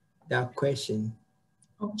that question.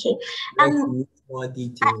 Okay. More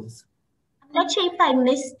details. I'm not sure if I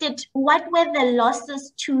missed it. What were the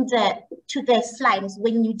losses to the slimes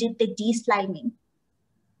when you did the de-sliming?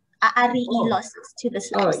 RE losses to the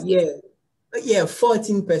slimes? Oh, yeah,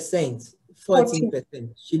 14%.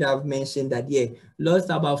 14%. Should have mentioned that, yeah, lost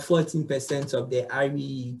about 14% of the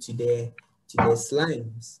RE to the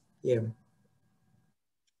slimes. Yeah.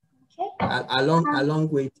 Okay. Along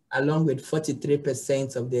with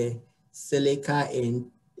 43% of the silica,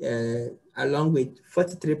 and along with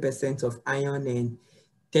 43% of iron and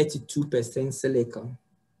 32% silicon.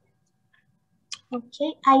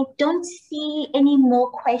 Okay, I don't see any more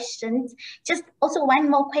questions. Just also one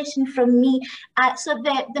more question from me. So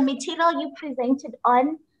the material you presented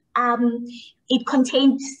on, it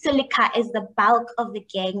contained silica as the bulk of the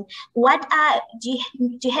gangue. What do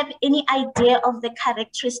you have any idea of the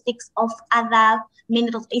characteristics of other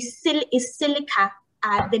minerals? Is silica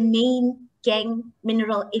the main gangue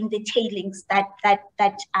mineral in the tailings that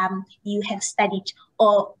you have studied,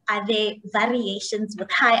 or are there variations with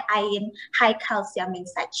high iron, high calcium and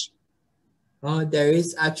such? There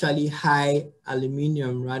is actually high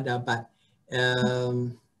aluminum rather, but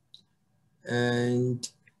and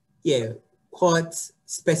yeah, quartz,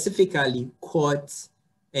 specifically quartz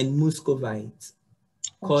and muscovite.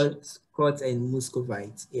 quartz and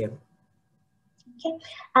muscovite. Yeah. Okay.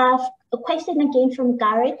 A question again from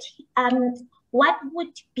Garrett. What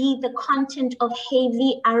would be the content of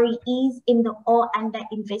heavy REEs in the ore under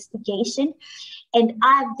investigation? And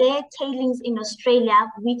are there tailings in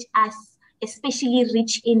Australia which are especially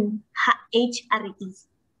rich in HREs?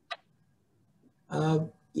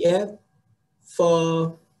 Yeah,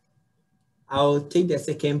 I'll take the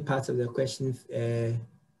second part of the question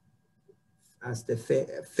as the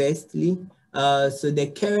firstly. So the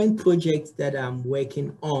current project that I'm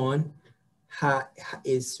working on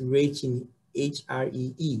is rich in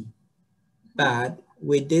HREE, but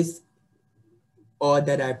with this ore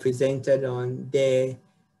that I presented on, the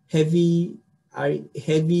heavy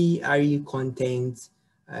RE content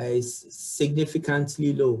is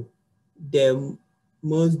significantly low. The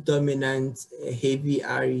most dominant heavy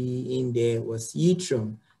RE in there was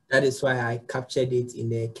yttrium. That is why I captured it in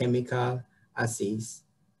the chemical assays.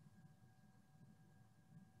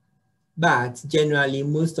 But generally,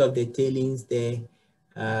 most of the tailings there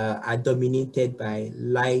are dominated by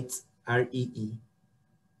light REE.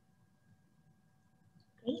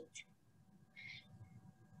 Great.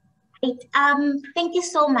 Thank you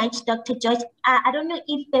so much, Dr. George. I don't know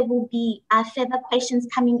if there will be further questions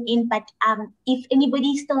coming in, but if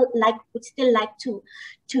anybody would still like to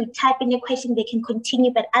type in a question, they can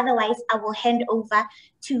continue. But otherwise, I will hand over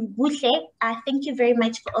to Buhle. Thank you very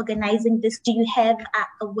much for organizing this. Do you have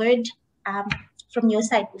a word from your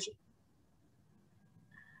side, Buhle?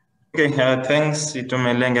 Okay, thanks,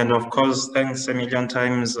 Itumeleng, and of course, thanks a million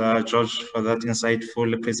times, George, for that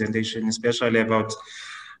insightful presentation, especially about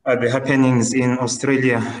the happenings in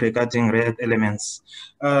Australia regarding rare earth elements.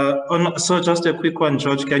 So just a quick one,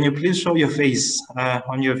 George, can you please show your face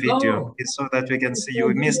on your video so that we can see you?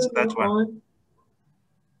 We missed that one.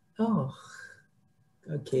 Oh,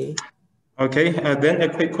 okay. Okay, then a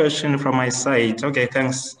quick question from my side. Okay,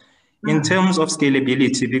 thanks. In terms of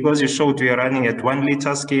scalability, because you showed we are running at 1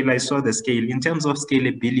 liter scale, I saw the scale. In terms of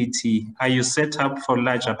scalability, are you set up for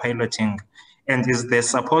larger piloting? And is there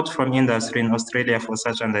support from industry in Australia for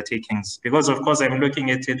such undertakings? Because of course, I'm looking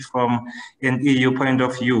at it from an EU point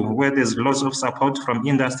of view, where there's lots of support from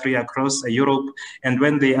industry across Europe. And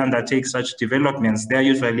when they undertake such developments, they're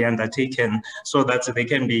usually undertaken so that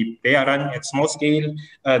they are run at small scale.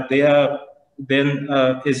 Then,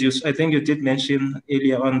 I think you did mention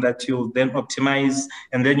earlier on that you'll then optimize,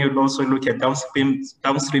 and then you'll also look at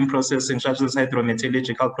downstream processing, such as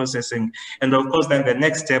hydrometallurgical processing. And of course, then the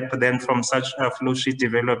next step then from such a flow sheet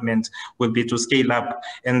development will be to scale up.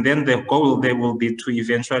 And then the goal there will be to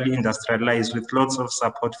eventually industrialize with lots of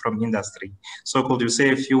support from industry. So could you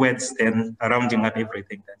say a few words then rounding up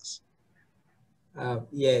everything? Thanks.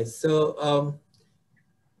 Yes, so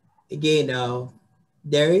again,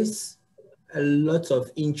 there is a lot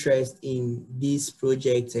of interest in these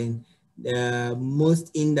projects, and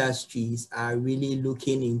most industries are really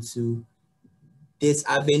looking into this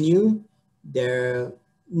avenue. They're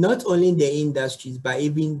not only the industries, but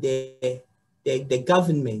even the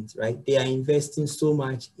government, right? They are investing so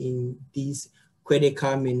much in these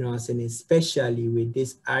critical minerals, and especially with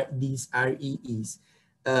these REEs.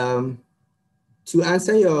 To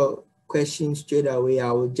answer your question straight away,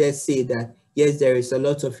 I would just say that yes, there is a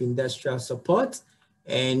lot of industrial support,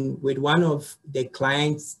 and with one of the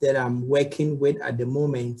clients that I'm working with at the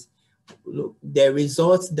moment, look, the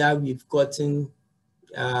results that we've gotten,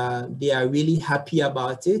 they are really happy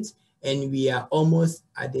about it, and we are almost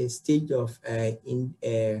at the stage of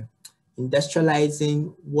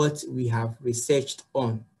industrializing what we have researched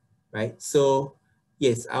on, right? So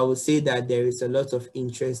yes, I would say that there is a lot of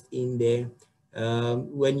interest in there.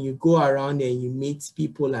 When you go around and you meet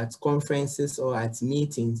people at conferences or at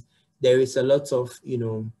meetings, there is a lot of,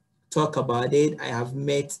 talk about it. I have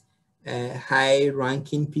met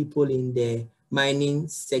high-ranking people in the mining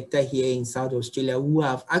sector here in South Australia who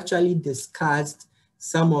have actually discussed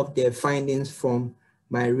some of their findings from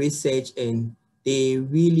my research, and they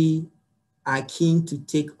really are keen to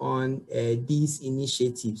take on these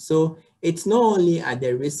initiatives. So it's not only at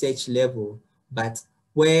the research level, but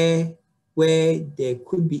where there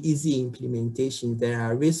could be easy implementation, there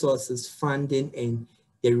are resources, funding, and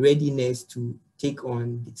the readiness to take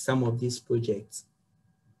on some of these projects.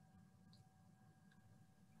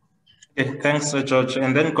 Okay, thanks, George.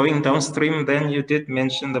 And then going downstream, then you did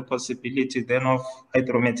mention the possibility then of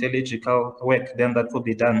hydrometallurgical work then that could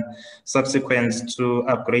be done subsequent to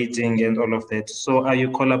upgrading and all of that. So are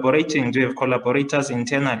you collaborating? Do you have collaborators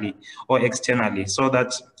internally or externally, so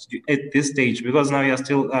that at this stage, because now you're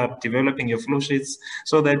still developing your flow sheets,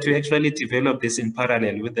 so that you actually develop this in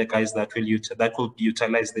parallel with the guys that will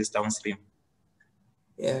utilize this downstream?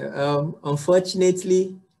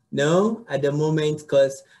 Unfortunately, no, at the moment,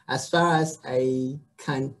 because as far as I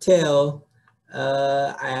can tell,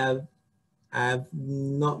 I have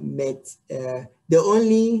not met the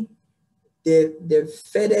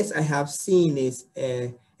furthest I have seen is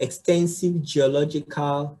extensive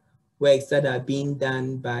geological works that are being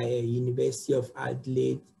done by University of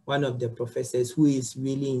Adelaide, one of the professors who is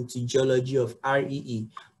really into geology of REE.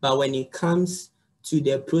 But when it comes to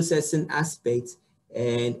the processing aspect,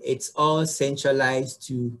 and it's all centralized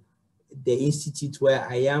to the institute where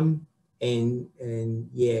I am, and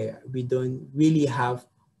yeah, we don't really have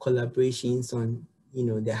collaborations on, you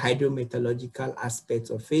know, the hydrometallurgical aspects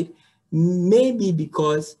of it. Maybe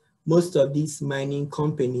because most of these mining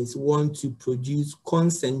companies want to produce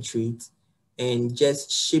concentrate and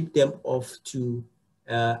just ship them off to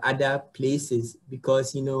other places,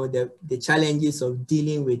 because, you know, the challenges of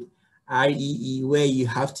dealing with REE, where you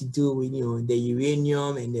have to deal with, you know, the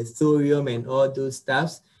uranium and the thorium and all those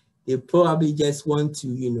stuffs. They probably just want to,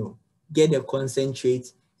 you know, get the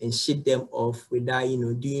concentrate and ship them off without, you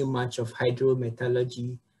know, doing much of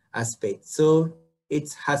hydrometallurgy aspect. So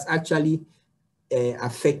it has actually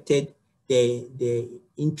affected the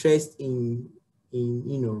interest in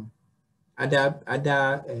you know,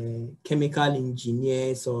 other chemical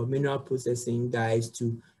engineers or mineral processing guys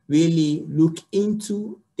to really look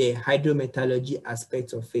into the hydrometallurgy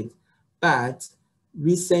aspect of it. But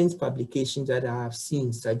recent publications that I have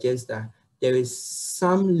seen suggest that there is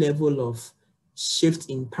some level of shift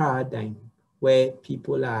in paradigm where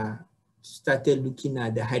people are started looking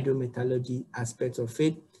at the hydrometallurgy aspect of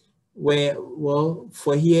it, where, well,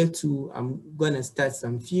 for here too, I'm gonna start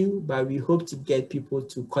some few, but we hope to get people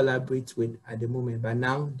to collaborate with at the moment, but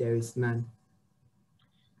now there is none.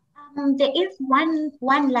 There is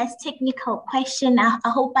one last technical question. I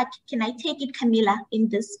hope can I take it, Camilla, in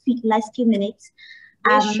this last few minutes?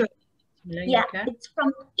 Yes, sure. Yeah, it's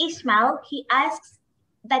from Ishmael. He asks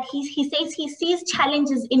that he says he sees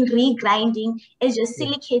challenges in regrinding as your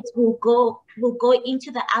silicates will go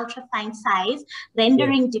into the ultrafine size,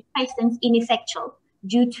 rendering depressants ineffectual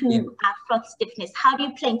due to froth stiffness. How do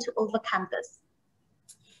you plan to overcome this?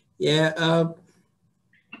 Yeah,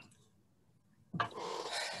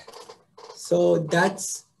 so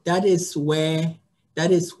that is where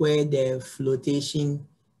the flotation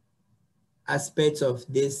aspect of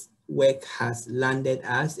this work has landed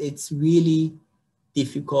us. It's really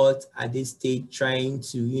difficult at this stage trying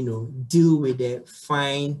to, you know, deal with the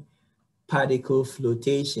fine particle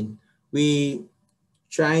flotation. We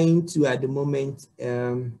trying to at the moment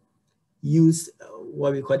use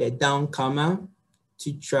what we call the downcomer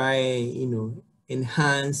to try, you know,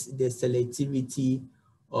 enhance the selectivity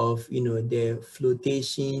of, you know, the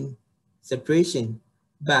flotation separation.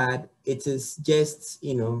 But it is just,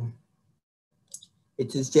 you know,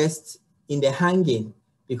 it is just in the hanging,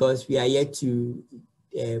 because we are yet to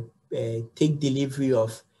take delivery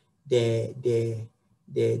of the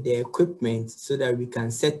equipment so that we can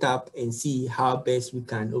set up and see how best we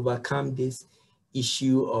can overcome this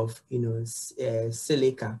issue of, you know,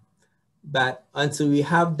 silica. But until we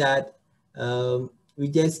have that, we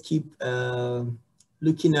just keep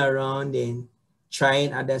looking around and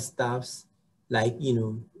trying other stuffs, like, you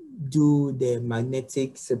know, do the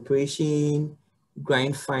magnetic separation,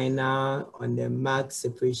 grind finer on the mag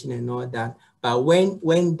separation and all that. But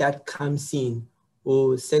when that comes in,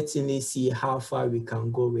 we'll certainly see how far we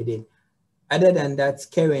can go with it. Other than that,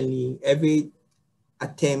 currently, every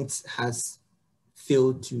attempt has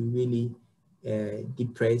failed to really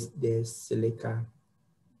depress the silica.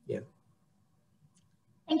 Yeah.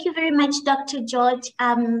 Thank you very much, Dr. George.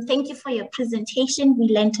 Thank you for your presentation. We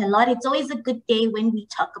learned a lot. It's always a good day when we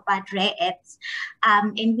talk about rare earths.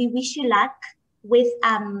 And we wish you luck with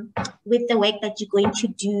the work that you're going to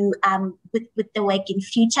do with the work in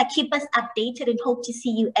future. Keep us updated and hope to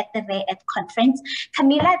see you at the Rare Earth Conference.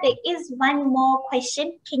 Camilla, there is one more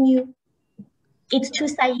question. It's to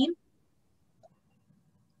Saeed.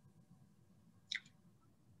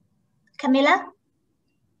 Camilla?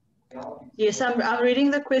 Yes, I'm reading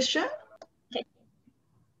the question. Okay.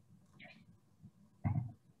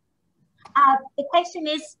 The question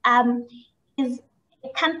is the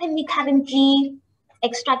company currently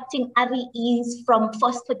extracting REEs from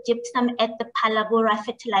phosphogypsum at the Palabora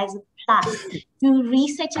fertilizer plant? Do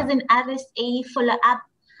researchers in RSA follow up?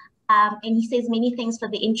 And he says many thanks for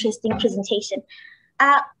the interesting presentation.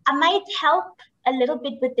 I might help a little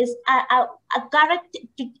bit with this. Gareth,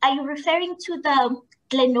 are you referring to the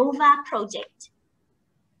Glenova project?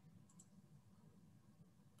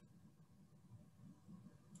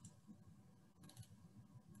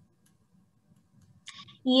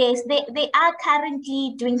 Yes, they are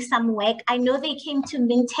currently doing some work. I know they came to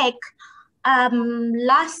Mintech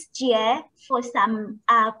last year for some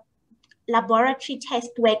laboratory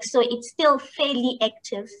test work, so it's still fairly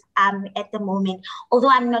active at the moment,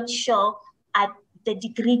 although I'm not sure at the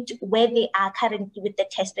degree to where they are currently with the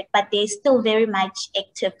test work, but they're still very much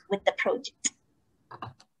active with the project.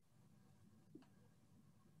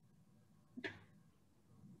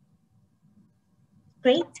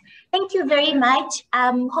 Great. Thank you very much.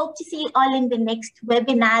 Hope to see you all in the next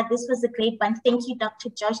webinar. This was a great one. Thank you, Dr.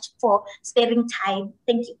 George, for sparing time.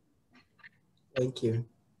 Thank you. Thank you.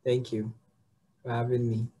 Thank you for having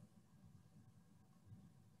me.